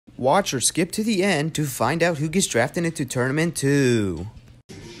Watch or skip to the end to find out who gets drafted into Tournament 2.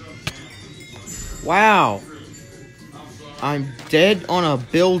 Wow. I'm dead on a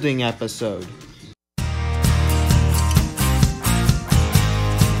building episode.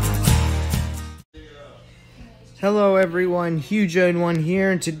 Hello everyone, Huge1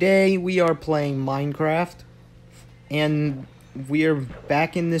 here, and today we are playing Minecraft. And we are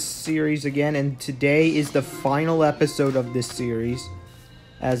back in this series again, and today is the final episode of this series,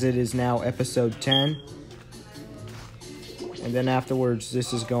 as it is now episode 10. And then afterwards,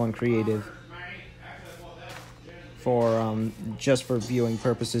 this is going creative for just for viewing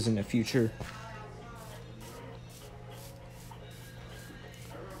purposes in the future.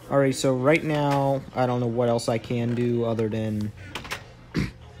 Alright, so right now, I don't know what else I can do other than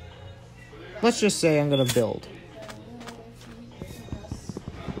let's just say I'm gonna build.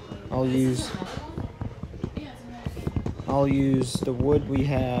 I'll use the wood we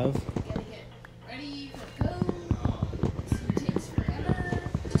have.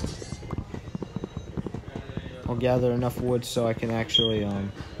 I'll gather enough wood so I can actually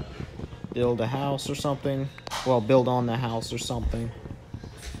build a house or something. Well, build on the house or something.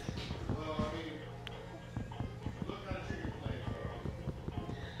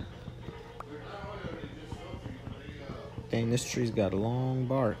 Dang, this tree's got a long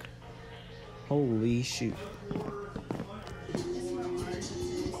bark. Holy shoot.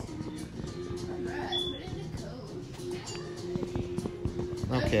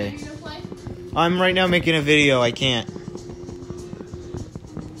 Okay. I'm right now making a video, I can't.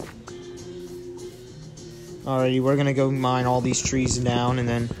 Alrighty, we're gonna go mine all these trees down and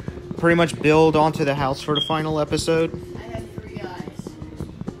then pretty much build onto the house for the final episode. I have 3 eyes.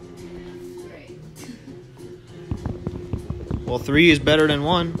 Great. Well, 3 is better than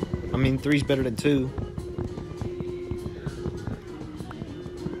 1. I mean, 3 is better than 2.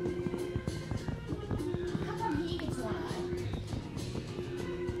 How come he gets 1 eye?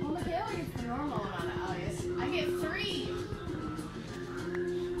 Well, Michaela gets the normal amount of eyes. I get 3.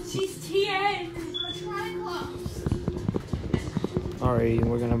 She's TN. A Triclops. Alright,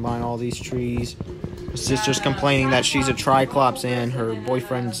 we're gonna mine all these trees. My sister's complaining that she's a Triclops and her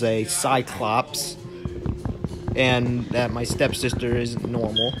boyfriend's a Cyclops. And that my stepsister isn't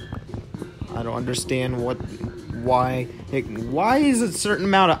normal. I don't understand why is a certain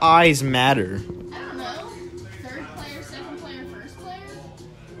amount of eyes matter? I don't know. 3rd player, 2nd player, 1st player?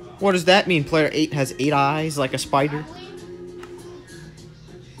 What does that mean? Player 8 has 8 eyes like a spider? Probably.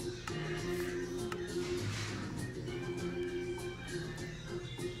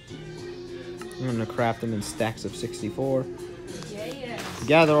 I'm gonna craft them in stacks of 64. Yeah.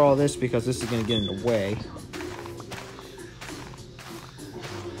 Gather all this because this is gonna get in the way.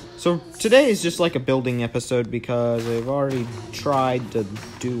 So today is just like a building episode because I've already tried to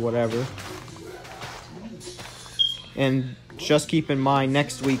do whatever. And just keep in mind,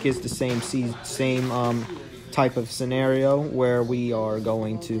 next week is the same type of scenario where we are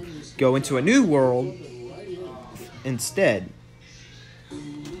going to go into a new world instead.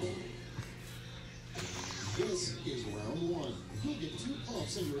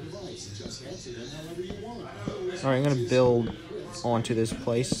 Alright, I'm gonna build onto this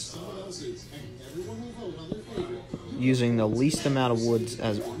place using the least amount of woods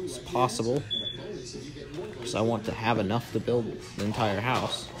as possible because I want to have enough to build the entire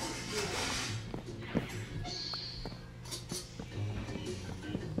house.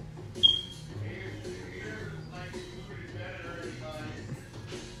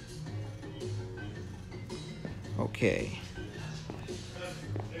 Okay.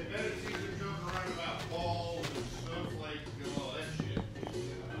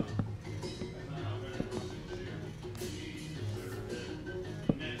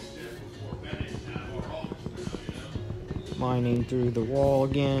 Mining through the wall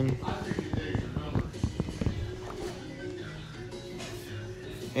again.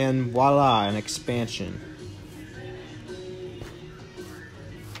 And voila, an expansion.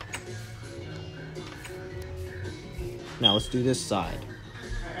 Now let's do this side.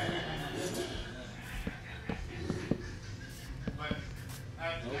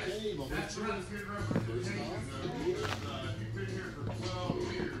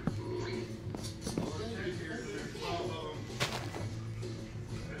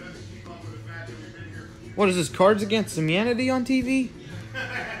 What is this, Cards Against Humanity on TV?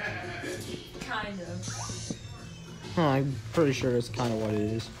 Kind of. Huh, I'm pretty sure it's kind of what it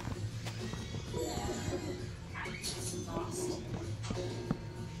is.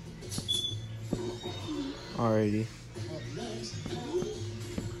 Alrighty.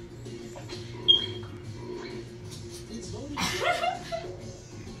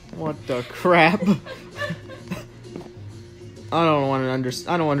 What the crap? I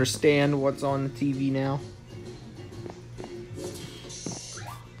don't understand what's on the TV now.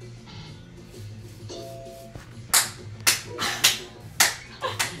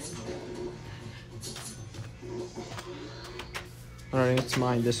 Alright, it's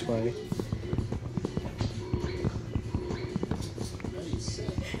mine this way.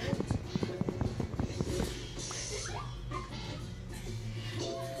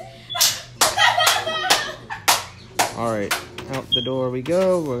 Alright, out the door we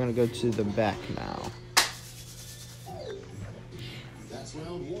go. We're gonna go to the back now. That's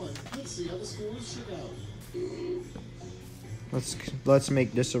round one. Let's see how the scores shake out. Let's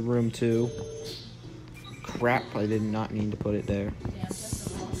make this a room 2. Crap, I did not mean to put it there. Yeah, that's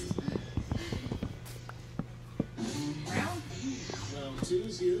the loss. Round? Round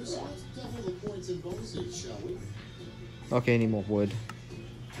 2's here, so let's double the points and bonuses, shall we? Okay, need more wood.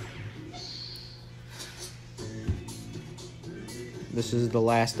 This is the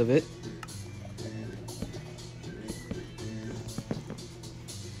last of it.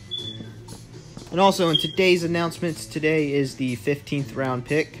 And also in today's announcements, today is the 15th round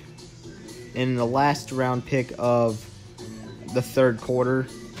pick and the last round pick of the 3rd quarter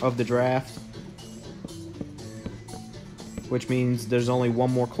of the draft. Which means there's only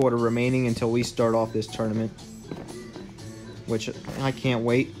one more quarter remaining until we start off this tournament. Which I can't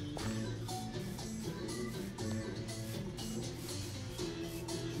wait.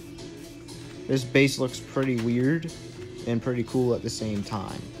 This base looks pretty weird and pretty cool at the same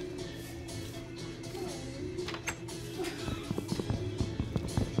time.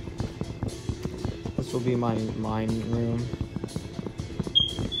 This will be my mine room.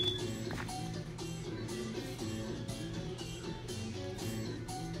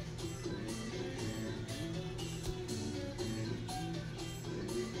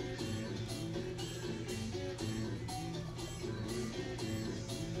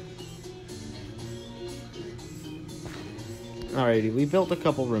 Alrighty, we built a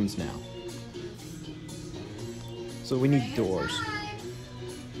couple rooms now. So we need doors.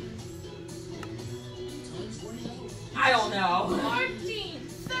 I don't know. 14,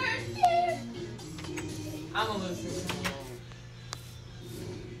 13. I'm a loser.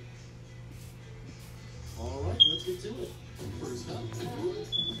 All right, let's get to it. First up.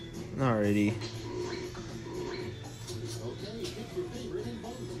 Alrighty. Okay, pick your favorite and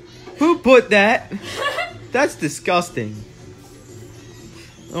vote. Who put that? That's disgusting.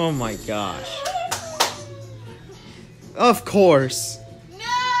 Oh my gosh. Of course. No!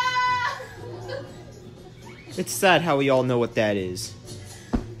 It's sad how we all know what that is.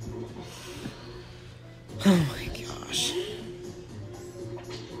 Oh my gosh.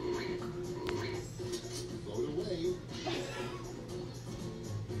 Vote away.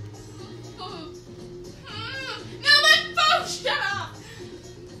 No, my phone shut off!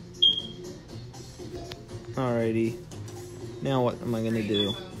 Alrighty. Now what am I gonna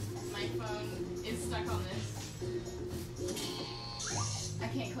do? My phone is stuck on this. I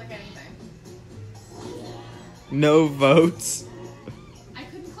can't click anything. No votes. I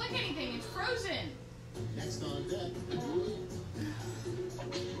couldn't click anything. It's frozen. Next on deck.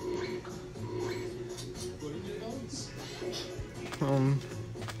 Put in your votes.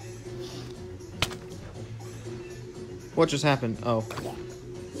 What just happened? Oh.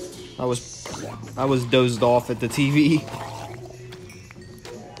 I was dozed off at the TV.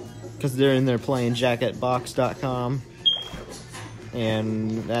 Because they're in there playing jacketbox.com.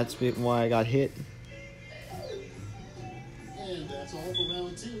 And that's why I got hit. And that's all for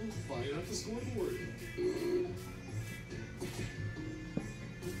round 2. Fire up the scoreboard.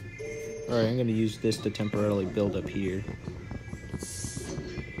 Alright, I'm gonna use this to temporarily build up here.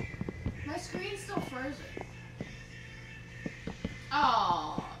 My screen's still frozen.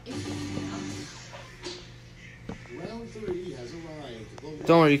 Oh. Round 3 has arrived.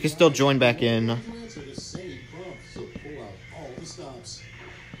 Don't worry, you can still join back in. You answer the same prompt, so pull out all the stops.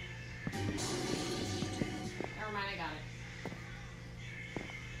 Never mind, I got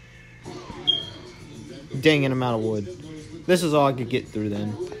it. Dang it, I'm out of wood. This is all I could get through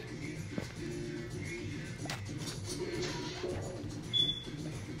then.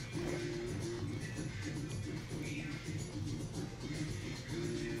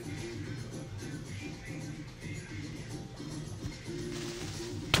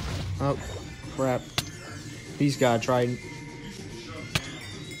 Oh, crap. He's gotta try.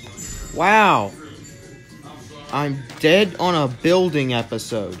 Wow. I'm dead on a building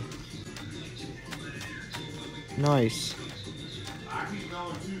episode. Nice.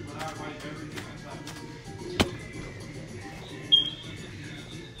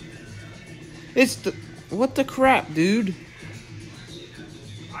 It's the... What the crap, dude?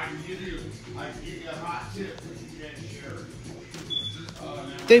 I can give you a hot tip, but you can't share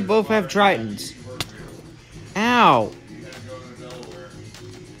it. They both have Tritons. Ow! You had to go to Delaware.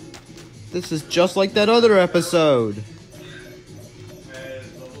 This is just like that other episode. And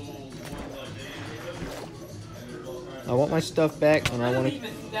the little one like Dave, and there's all kinds I want my stuff back, and I I don't want to...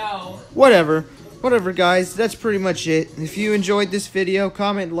 even know. Whatever, guys. That's pretty much it. If you enjoyed this video,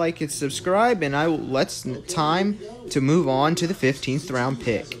 comment, like, and subscribe, and let's time to move on to the 15th round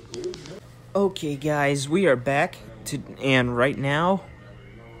pick. Okay, guys, we are back and right now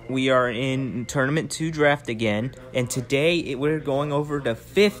we are in Tournament 2 draft again, and today we're going over the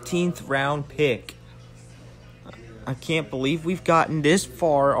 15th round pick. I can't believe we've gotten this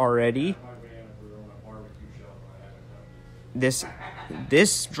far already. This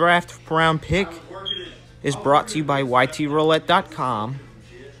draft round pick is brought to you by YTRoulette.com,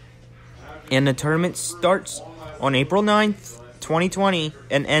 and the tournament starts on April 9th, 2020,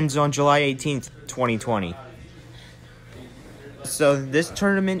 and ends on July 18th, 2020. So this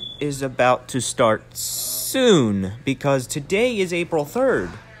tournament is about to start soon, because today is April 3rd,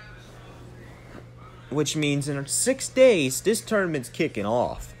 which means in 6 days, this tournament's kicking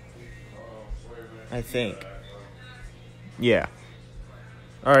off. I think. Yeah.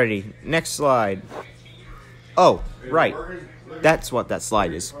 Alrighty, next slide. Oh, right. That's what that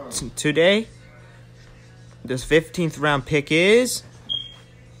slide is. Today, this 15th round pick is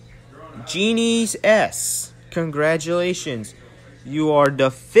Genie's S. Congratulations. You are the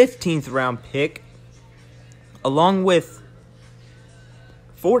 15th round pick, along with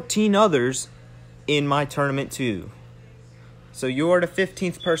 14 others in my tournament 2. So you are the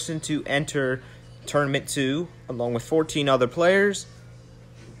 15th person to enter tournament 2, along with 14 other players.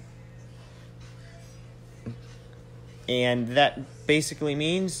 And that basically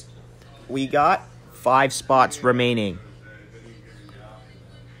means we got 5 spots remaining.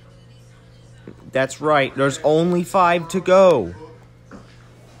 That's right, there's only 5 to go.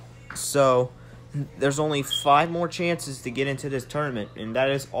 So, there's only 5 more chances to get into this tournament, and that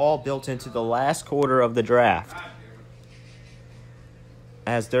is all built into the last quarter of the draft.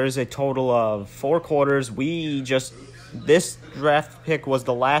 As there is a total of 4 quarters, this draft pick was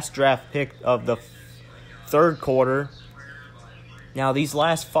the last draft pick of the 3rd quarter. Now, these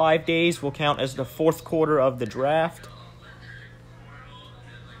last 5 days will count as the 4th quarter of the draft.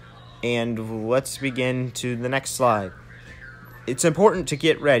 And let's begin to the next slide. It's important to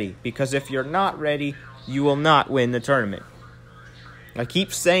get ready, because if you're not ready, you will not win the tournament. I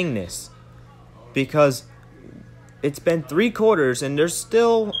keep saying this, because it's been 3 quarters, and there's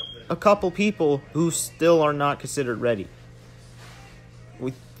still a couple people who still are not considered ready.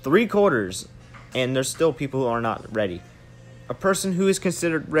 With 3 quarters, and there's still people who are not ready. A person who is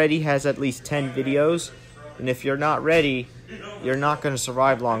considered ready has at least 10 videos, and if you're not ready, you're not going to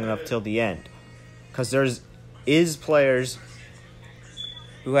survive long enough till the end. Because there's players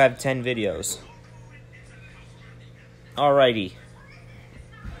who have 10 videos. Alrighty.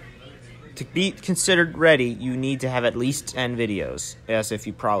 To be considered ready, you need to have at least 10 videos. As if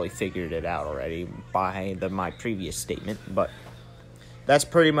you probably figured it out already by my previous statement, but that's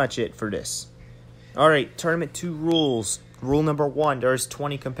pretty much it for this. Alright, Tournament 2 rules. Rule number 1, there's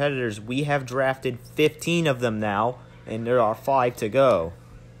 20 competitors. We have drafted 15 of them now, and there are 5 to go.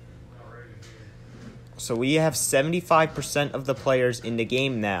 So we have 75% of the players in the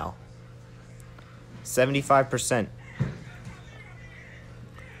game now. 75%.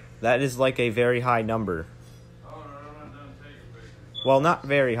 That is like a very high number. Well, not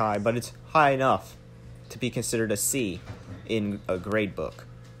very high, but it's high enough to be considered a C in a grade book.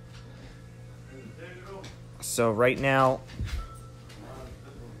 So right now,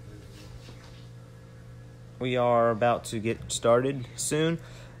 we are about to get started soon.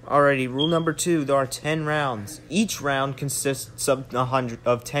 Alrighty, rule number 2, there are 10 rounds. Each round consists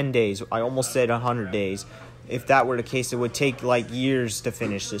of 10 days. I almost said 100 days. If that were the case, it would take like years to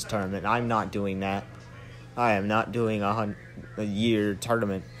finish this tournament. I'm not doing that. I am not doing a year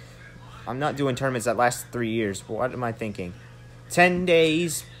tournament. I'm not doing tournaments that last 3 years. What am I thinking? 10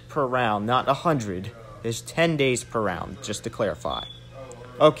 days per round, not 100. There's 10 days per round, just to clarify.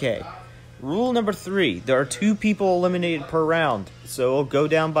 Okay, rule number 3. There are 2 people eliminated per round, so it'll go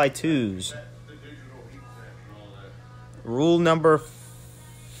down by 2s. Rule number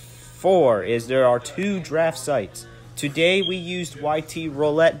 4 is there are 2 draft sites. Today we used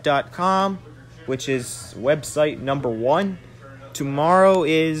YTRoulette.com, which is website number 1.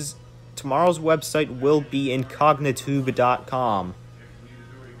 Tomorrow's website will be Incognitube.com.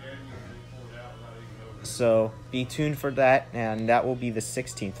 So be tuned for that, and that will be the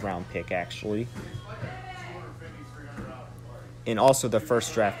 16th round pick, actually. And also the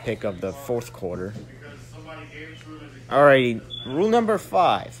first draft pick of the fourth quarter. Alrighty, rule number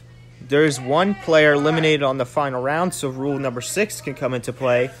 5. There's one player eliminated on the final round, so rule number 6 can come into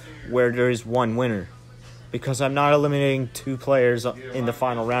play where there is one winner. Because I'm not eliminating 2 players in the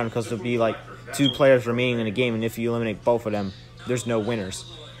final round, because there'll be like 2 players remaining in a game, and if you eliminate both of them, there's no winners.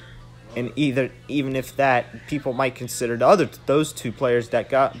 And even if that, people might consider those 2 players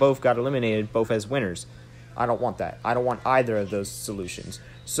that both got eliminated both as winners. I don't want that. I don't want either of those solutions.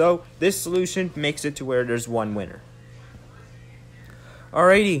 So this solution makes it to where there's one winner.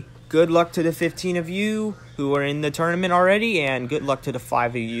 Alrighty, good luck to the 15 of you who are in the tournament already, and good luck to the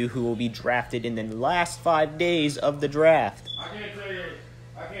 5 of you who will be drafted in the last 5 days of the draft. I can't tell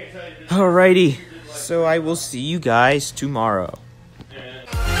you. Alrighty, so I will see you guys tomorrow.